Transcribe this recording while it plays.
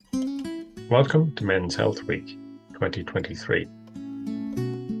Welcome to Men's Health Week 2023.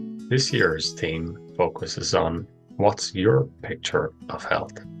 This year's theme focuses on what's your picture of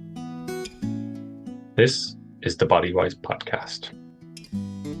health. This is the Bodywise podcast.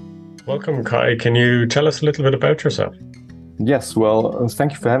 Welcome, Kai. Can you tell us a little bit about yourself? Yes, well,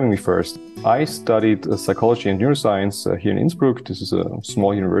 thank you for having me first. I studied psychology and neuroscience here in Innsbruck. This is a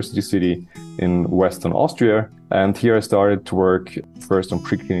small university city in Western Austria. And here I started to work first on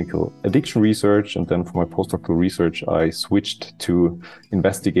preclinical addiction research. And then for my postdoctoral research, I switched to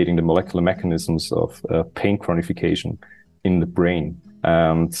investigating the molecular mechanisms of pain chronification in the brain.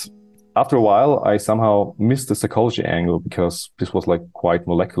 And after a while, I somehow missed the psychology angle because this was quite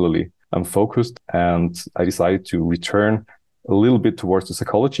molecularly focused. And I decided to return a little bit towards the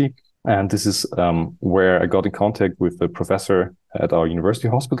psychology. And this is where I got in contact with a professor at our university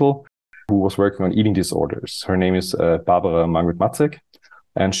hospital who was working on eating disorders. Her name is Barbara Margaret-Matzek.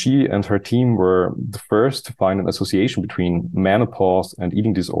 And she and her team were the first to find an association between menopause and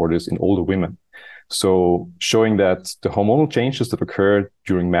eating disorders in older women. So showing that the hormonal changes that occur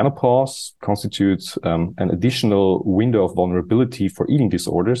during menopause constitute an additional window of vulnerability for eating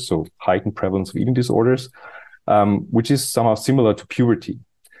disorders, so heightened prevalence of eating disorders, which is somehow similar to puberty.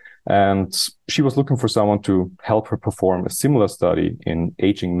 And she was looking for someone to help her perform a similar study in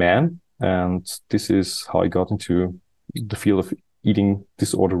aging men. And this is how I got into the field of eating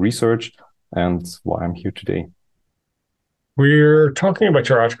disorder research and why I'm here today. We're talking about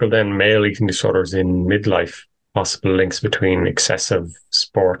your article then, Male Eating Disorders in Midlife, Possible Links Between Excessive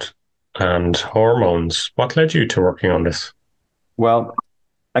Sport and Hormones. What led you to working on this? Well,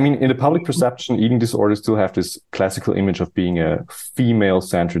 in the public perception, eating disorders still have this classical image of being a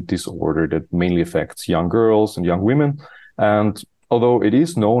female-centered disorder that mainly affects young girls and young women. And although it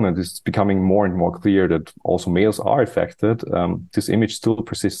is known and it's becoming more and more clear that also males are affected, this image still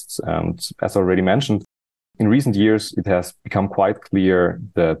persists. And as I already mentioned, in recent years, it has become quite clear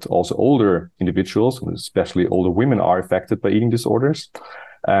that also older individuals, especially older women, are affected by eating disorders.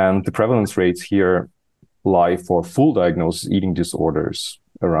 And the prevalence rates here lie for full diagnosis eating disorders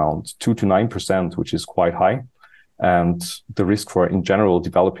around 2 to 9%, which is quite high. And the risk for, in general,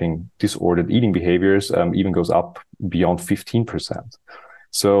 developing disordered eating behaviors even goes up beyond 15%.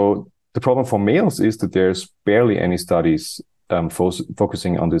 So the problem for males is that there's barely any studies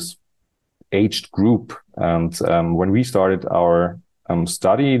focusing on this aged group. And when we started our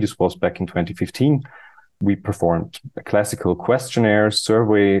study, this was back in 2015, we performed a classical questionnaire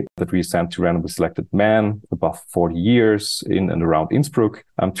survey that we sent to randomly selected men above 40 years in and around Innsbruck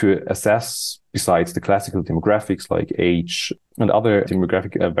to assess, besides the classical demographics like age and other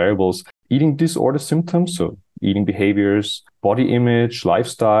demographic variables, eating disorder symptoms, so eating behaviors, body image,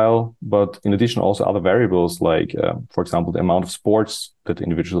 lifestyle, but in addition also other variables like, for example, the amount of sports that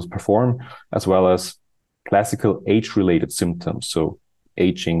individuals perform, as well as classical age-related symptoms, so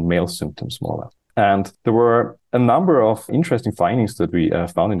aging male symptoms more or less. And there were a number of interesting findings that we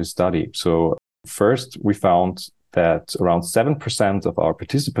found in the study. So first, we found that around 7% of our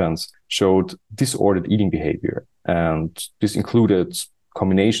participants showed disordered eating behavior. And this included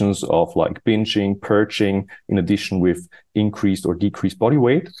combinations of binging, purging, in addition with increased or decreased body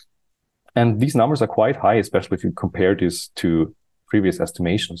weight. And these numbers are quite high, especially if you compare this to previous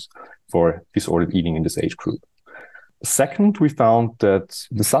estimations for disordered eating in this age group. Second, we found that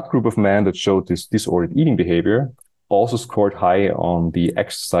the subgroup of men that showed this disordered eating behavior also scored high on the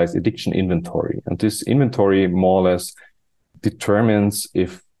exercise addiction inventory. And this inventory more or less determines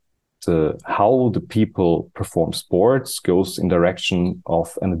if how the people perform sports goes in direction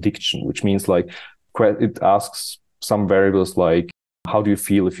of an addiction, which means it asks some variables like, how do you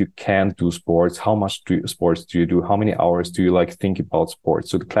feel if you can't do sports? How much sports do you do? How many hours do you think about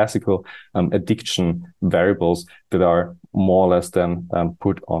sports? So the classical addiction variables that are more or less then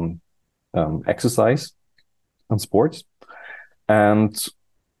put on exercise and sports. And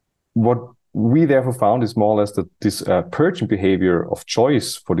what we therefore found is more or less that this purging behavior of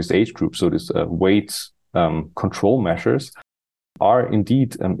choice for this age group, so this weight control measures, are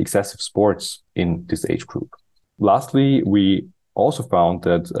indeed excessive sports in this age group. Lastly, we also found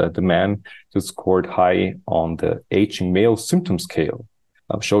that the men that scored high on the aging male symptom scale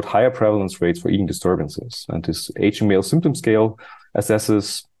showed higher prevalence rates for eating disturbances. And this aging male symptom scale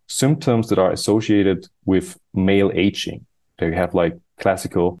assesses symptoms that are associated with male aging. There you have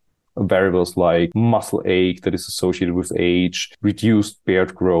classical variables like muscle ache that is associated with age, reduced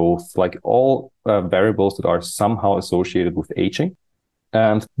beard growth, all variables that are somehow associated with aging.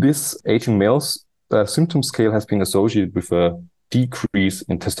 And this aging male's symptom scale has been associated with a decrease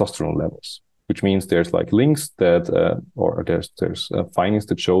in testosterone levels. which means there's like links that, or there's findings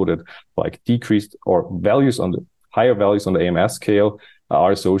that show that like decreased or values on the higher values on the AMS scale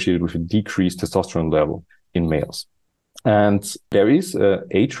are associated with a decreased testosterone level in males. And there is an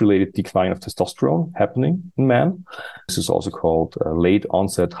age-related decline of testosterone happening in men. This is also called late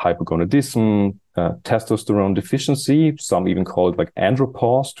onset hypogonadism, testosterone deficiency. Some even call it like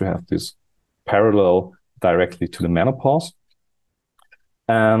andropause, to have this parallel directly to the menopause.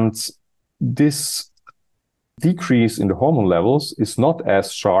 And this decrease in the hormone levels is not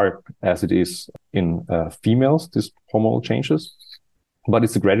as sharp as it is in females, these hormonal changes, but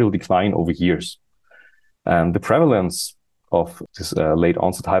it's a gradual decline over years. And the prevalence of this late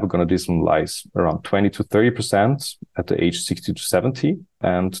onset hypogonadism lies around 20 to 30% at the age 60 to 70.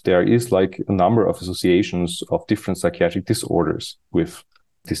 And there is like a number of associations of different psychiatric disorders with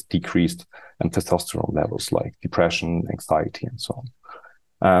this decreased testosterone levels, like depression, anxiety, and so on.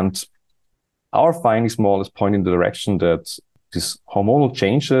 And our findings more or less point in the direction that these hormonal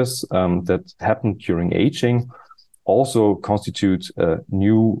changes that happen during aging also constitute a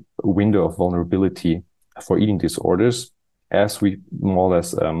new window of vulnerability for eating disorders, as we more or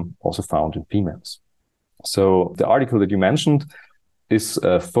less also found in females. So the article that you mentioned is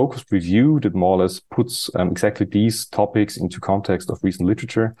a focused review that more or less puts exactly these topics into context of recent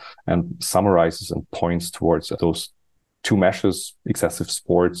literature and summarizes and points towards those two measures, excessive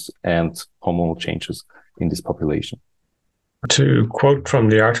sports and hormonal changes in this population. To quote from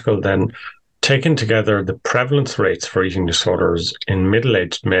the article then, taken together, the prevalence rates for eating disorders in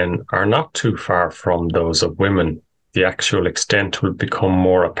middle-aged men are not too far from those of women. The actual extent will become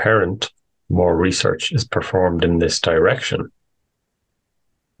more apparent. More research is performed in this direction.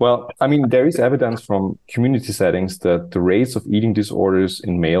 Well, I mean, there is evidence from community settings that the rates of eating disorders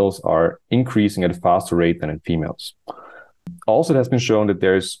in males are increasing at a faster rate than in females. Also, it has been shown that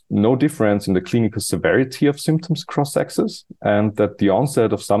there is no difference in the clinical severity of symptoms across sexes, and that the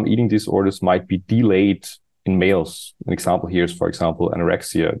onset of some eating disorders might be delayed in males. An example here is, for example,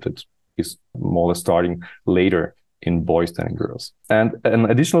 anorexia, that is more or less starting later in boys than in girls. And an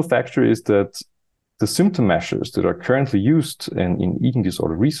additional factor is that the symptom measures that are currently used in eating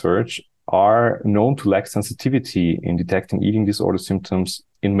disorder research are known to lack sensitivity in detecting eating disorder symptoms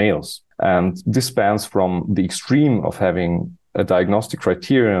in males. And this spans from the extreme of having a diagnostic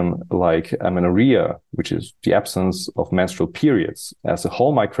criterion like amenorrhea, which is the absence of menstrual periods, as a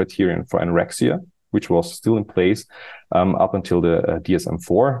hallmark criterion for anorexia, which was still in place up until the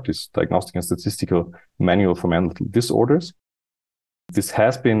DSM-4, this Diagnostic and Statistical Manual for Mental Disorders. This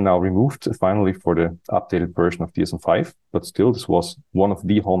has been now removed finally for the updated version of DSM-5, but still this was one of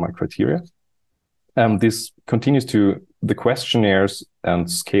the hallmark criteria. This continues to the questionnaires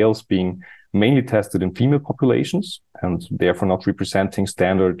and scales being mainly tested in female populations and therefore not representing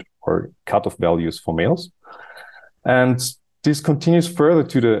standard or cutoff values for males. And this continues further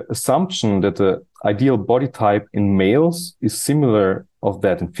to the assumption that the ideal body type in males is similar of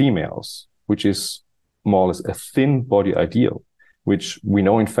that in females, which is more or less a thin body ideal, which we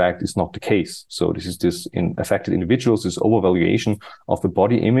know in fact is not the case. So this in affected individuals, this overvaluation of the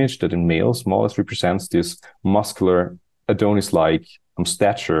body image that in males more or less represents this muscular Adonis-like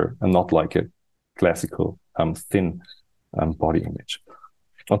stature and not like a classical thin body image.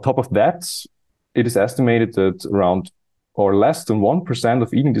 On top of that, it is estimated that around or less than 1%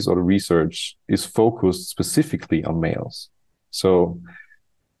 of eating disorder research is focused specifically on males. So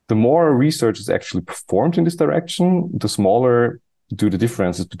the more research is actually performed in this direction, the smaller do the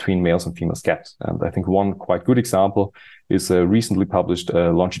differences between males and females get. And I think one quite good example is a recently published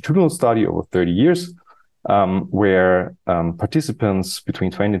longitudinal study over 30 years, where participants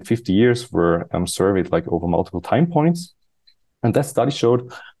between 20 and 50 years were surveyed like over multiple time points. And that study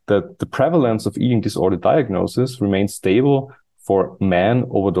showed that the prevalence of eating disorder diagnosis remained stable for men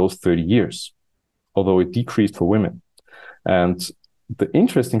over those 30 years, although it decreased for women. And the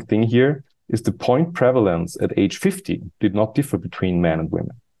interesting thing here is the point prevalence at age 50 did not differ between men and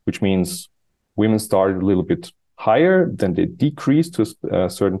women, which means women started a little bit higher, then they decreased to a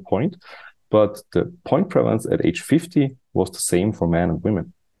certain point, but the point prevalence at age 50 was the same for men and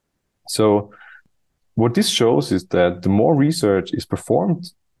women. So what this shows is that the more research is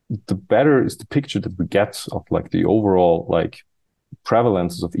performed, the better is the picture that we get of like the overall like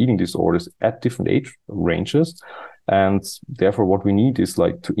prevalences of eating disorders at different age ranges. And therefore, what we need is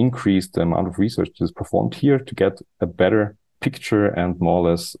like to increase the amount of research that is performed here to get a better picture and more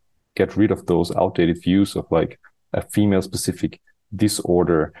or less get rid of those outdated views of like a female specific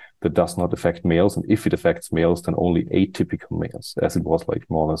disorder that does not affect males. And if it affects males, then only atypical males, as it was like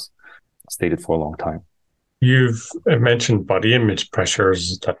more or less stated for a long time. You've mentioned body image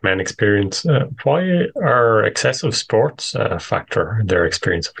pressures that men experience. Why are excessive sports a factor in their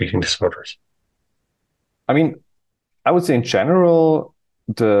experience of eating disorders? I mean, I would say in general,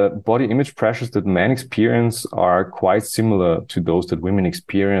 the body image pressures that men experience are quite similar to those that women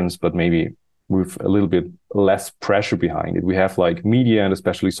experience, but maybe with a little bit less pressure behind it. We have like media and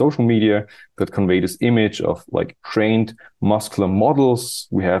especially social media that convey this image of like trained muscular models.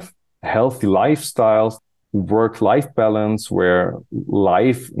 We have healthy lifestyles, work-life balance, where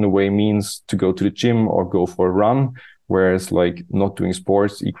life in a way means to go to the gym or go for a run, whereas like not doing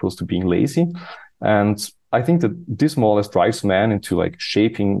sports equals to being lazy. And I think that this more or less drives men into like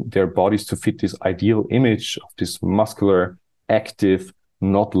shaping their bodies to fit this ideal image of this muscular, active,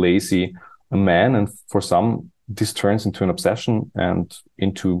 not lazy man. And for some, this turns into an obsession and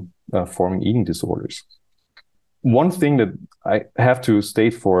into forming eating disorders. One thing that I have to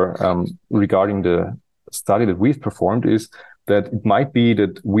state for regarding the study that we've performed is that it might be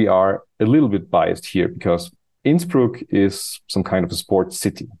that we are a little bit biased here because Innsbruck is some kind of a sports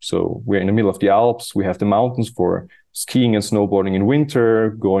city. So we're in the middle of the Alps. We have the mountains for skiing and snowboarding in winter,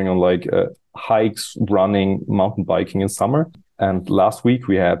 going on like hikes, running, mountain biking in summer. And last week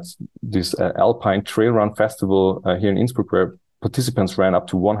we had this Alpine Trail Run Festival here in Innsbruck where participants ran up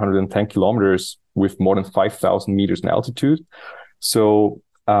to 110 kilometers with more than 5,000 meters in altitude. So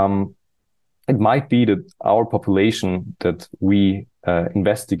it might be that our population that we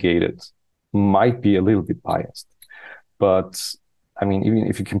investigated might be a little bit biased. But I mean, even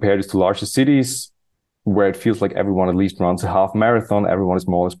if you compare this to larger cities where it feels like everyone at least runs a half marathon, everyone is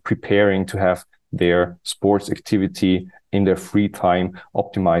more or less preparing to have their sports activity in their free time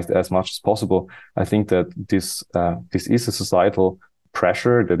optimized as much as possible. I think that this is a societal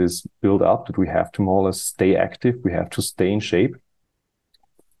pressure that is built up that we have to more or less stay active. We have to stay in shape.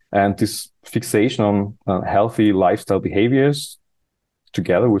 And this fixation on healthy lifestyle behaviors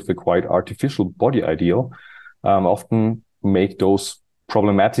together with the quite artificial body ideal often make those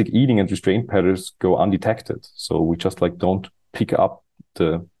problematic eating and restraint patterns go undetected. So we just like don't pick up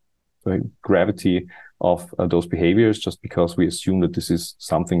the gravity of those behaviors just because we assume that this is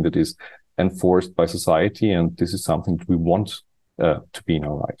something that is enforced by society and this is something that we want to be in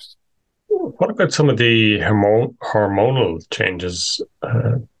our lives. What about some of the hormonal changes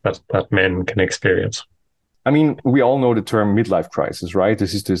that men can experience? I mean, we all know the term midlife crisis, right?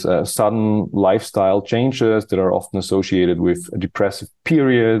 This is this sudden lifestyle changes that are often associated with a depressive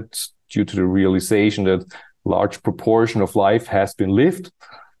period due to the realization that a large proportion of life has been lived.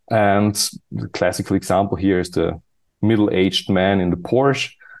 And the classical example here is the middle-aged man in the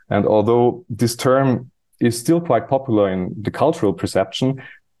Porsche. And although this term is still quite popular in the cultural perception,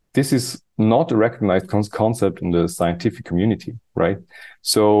 this is not a recognized concept in the scientific community, right?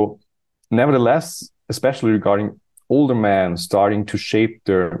 So nevertheless, especially regarding older men starting to shape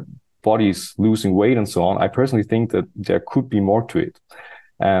their bodies, losing weight and so on, I personally think that there could be more to it.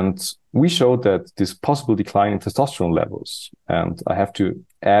 And we showed that this possible decline in testosterone levels. And I have to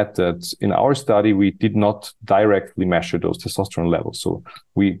add that in our study, we did not directly measure those testosterone levels. So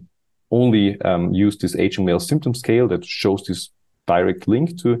we only used this age and male symptom scale that shows this direct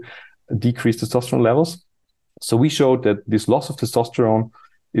link to decreased testosterone levels. So we showed that this loss of testosterone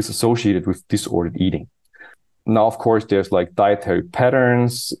is associated with disordered eating. Now, of course, there's like dietary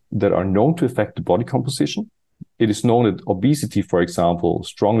patterns that are known to affect the body composition. It is known that obesity, for example,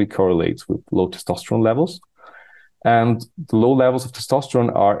 strongly correlates with low testosterone levels. And the low levels of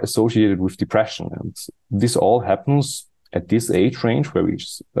testosterone are associated with depression. And this all happens at this age range where we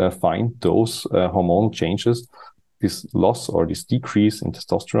find those hormonal changes, this loss or this decrease in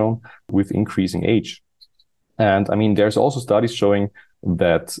testosterone with increasing age. And I mean, there's also studies showing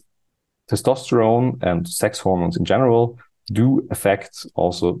that testosterone and sex hormones in general do affect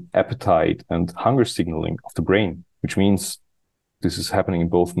also appetite and hunger signaling of the brain, which means this is happening in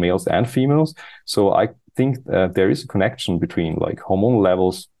both males and females. So I think there is a connection between like hormone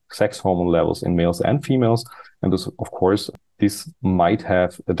levels, sex hormone levels in males and females. And this, of course, this might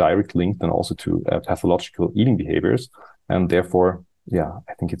have a direct link then also to pathological eating behaviors. And therefore, yeah,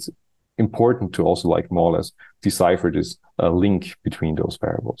 I think it's important to also like more or less decipher this link between those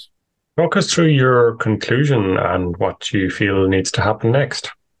variables. Walk us through your conclusion and what you feel needs to happen next.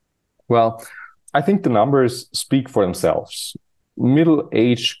 Well, I think the numbers speak for themselves. Middle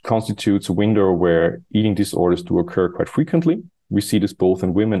age constitutes a window where eating disorders do occur quite frequently. We see this both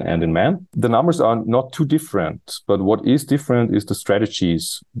in women and in men. The numbers are not too different, but what is different is the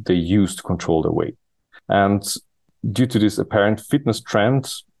strategies they use to control their weight. And due to this apparent fitness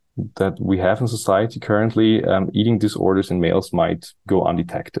trend that we have in society currently, eating disorders in males might go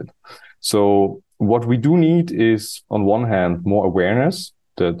undetected. So what we do need is, on one hand, more awareness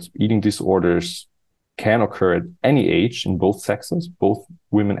that eating disorders can occur at any age in both sexes. Both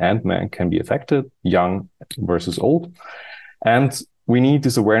women and men can be affected, young versus old. And we need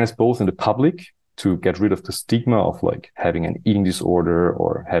this awareness both in the public to get rid of the stigma of like having an eating disorder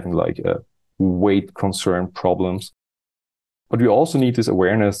or having like a weight concern problems. But we also need this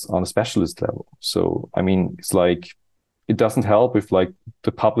awareness on a specialist level. So, I mean, it's like, it doesn't help if like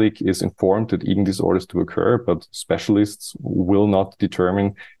the public is informed that eating disorders do occur, but specialists will not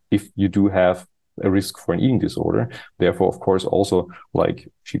determine if you do have a risk for an eating disorder. Therefore, of course, also like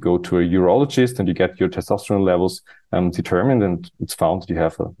if you go to a urologist and you get your testosterone levels determined and it's found that you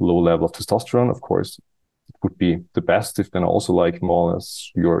have a low level of testosterone, of course, it would be the best if then also like more or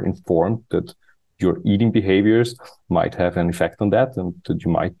less you're informed that your eating behaviors might have an effect on that and that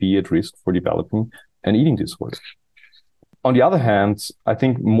you might be at risk for developing an eating disorder. On the other hand, I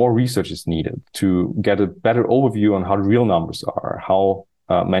think more research is needed to get a better overview on how the real numbers are, how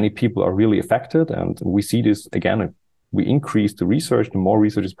many people are really affected. And we see this again, if we increase the research, the more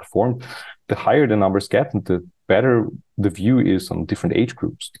research is performed, the higher the numbers get and the better the view is on different age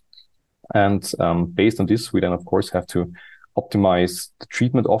groups. And based on this, we then, of course, have to optimize the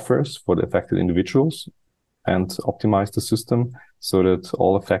treatment offers for the affected individuals and optimize the system so that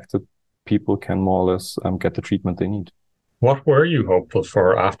all affected people can more or less get the treatment they need. What were you hopeful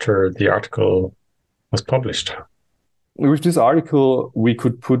for after the article was published? With this article, we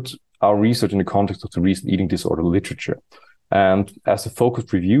could put our research in the context of the recent eating disorder literature. And as a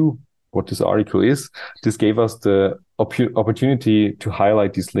focused review, what this article is, this gave us the opportunity to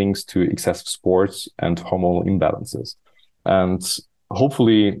highlight these links to excessive sports and hormonal imbalances. And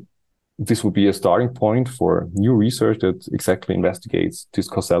hopefully, this will be a starting point for new research that exactly investigates this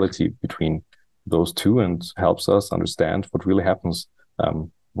causality between those two and helps us understand what really happens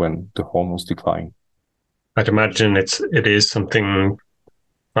when the hormones decline. I'd imagine it is something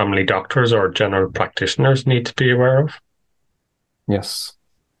family doctors or general practitioners need to be aware of. Yes,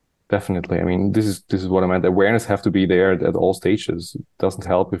 definitely. I mean, this is what I meant. Awareness have to be there at all stages. It doesn't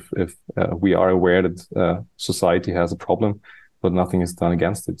help if we are aware that society has a problem, but nothing is done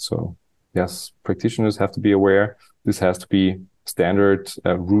against it. So yes, practitioners have to be aware. This has to be standard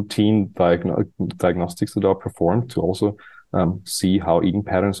routine diagnostics that are performed to also see how eating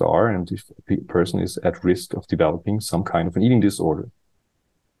patterns are and if a person is at risk of developing some kind of an eating disorder.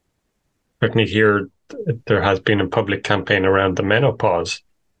 Certainly here, there has been a public campaign around the menopause.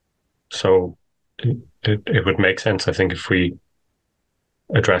 So it would make sense, I think, if we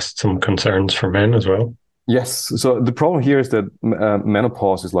addressed some concerns for men as well. Yes. So the problem here is that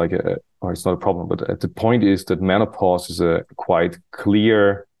menopause is like or it's not a problem, but the point is that menopause is a quite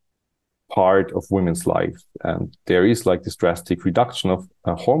clear part of women's life. And there is like this drastic reduction of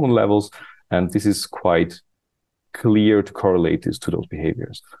hormone levels. And this is quite clear to correlate this to those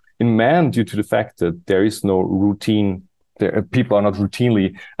behaviors. In men, due to the fact that there is no routine, people are not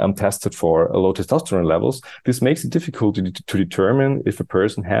routinely tested for low testosterone levels, this makes it difficult to determine if a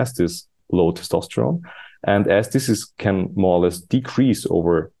person has this low testosterone. And as this can more or less decrease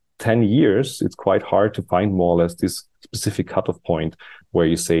over 10 years, it's quite hard to find more or less this specific cutoff point where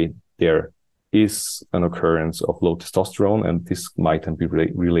you say there is an occurrence of low testosterone and this might then be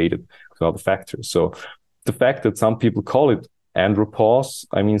related to other factors. So the fact that some people call it andropause,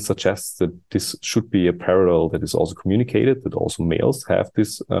 I mean, suggests that this should be a parallel that is also communicated, that also males have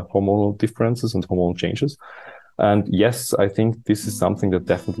these hormonal differences and hormonal changes. And yes, I think this is something that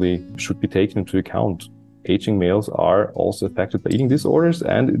definitely should be taken into account. Aging males are also affected by eating disorders.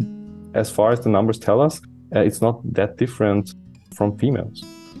 And as far as the numbers tell us, it's not that different from females.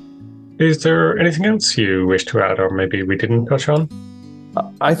 Is there anything else you wish to add, or maybe we didn't touch on?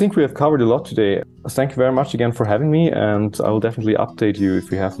 I think we have covered a lot today. Thank you very much again for having me. And I will definitely update you if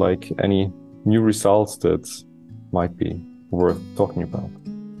we have like any new results that might be worth talking about.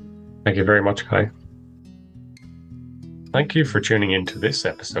 Thank you very much, Kai. Thank you for tuning into this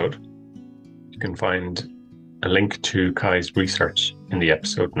episode. You can find a link to Kai's research in the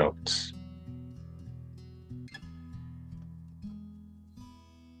episode notes.